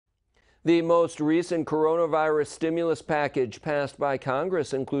The most recent coronavirus stimulus package passed by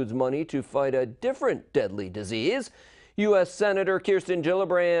Congress includes money to fight a different deadly disease. U.S. Senator Kirsten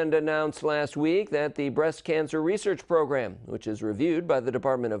Gillibrand announced last week that the breast cancer research program, which is reviewed by the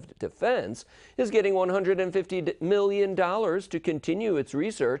Department of Defense, is getting $150 million to continue its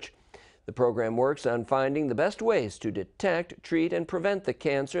research. The program works on finding the best ways to detect, treat, and prevent the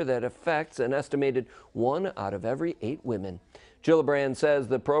cancer that affects an estimated 1 out of every 8 women. Gillibrand says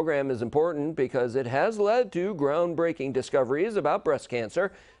the program is important because it has led to groundbreaking discoveries about breast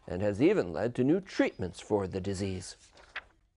cancer and has even led to new treatments for the disease.